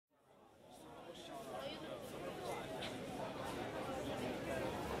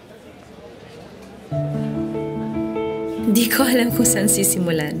Di ko alam kung saan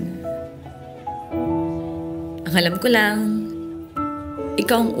sisimulan. Ang alam ko lang,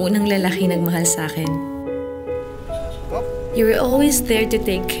 ikaw ang unang lalaki nagmahal sa akin. You were always there to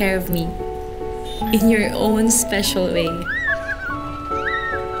take care of me in your own special way.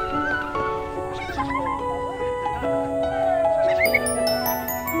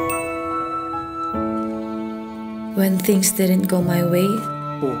 When things didn't go my way,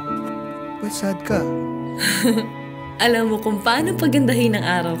 oh, ba't sad ka? Alam mo kung paano pagandahin ang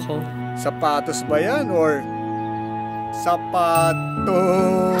araw ko. Sapatos ba yan or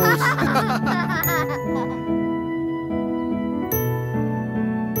sapatos?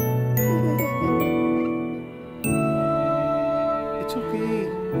 It's okay.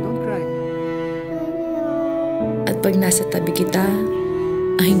 Don't cry. At pag nasa tabi kita,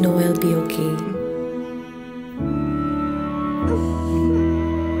 I know I'll be okay.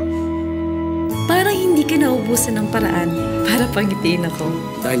 Parang hindi ka naubusan ng paraan para pangitiin ako.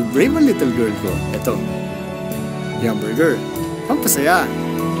 Dahil brave ang little girl ko. Eto, yung burger. Pampasaya.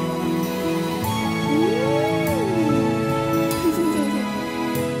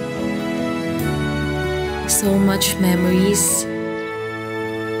 So much memories.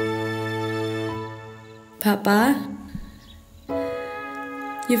 Papa,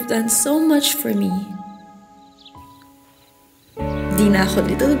 you've done so much for me. Di na ako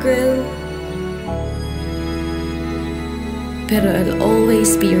little girl, pero I'll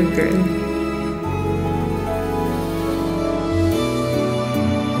always be your girl.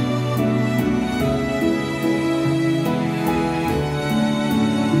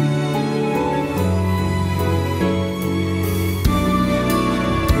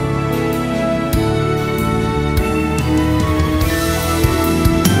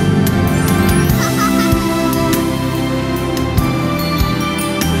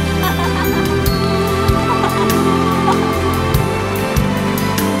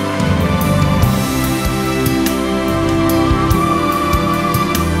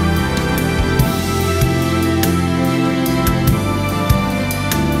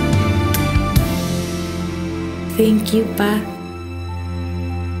 Thank you, Pa,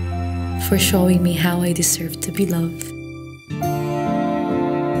 for showing me how I deserve to be loved.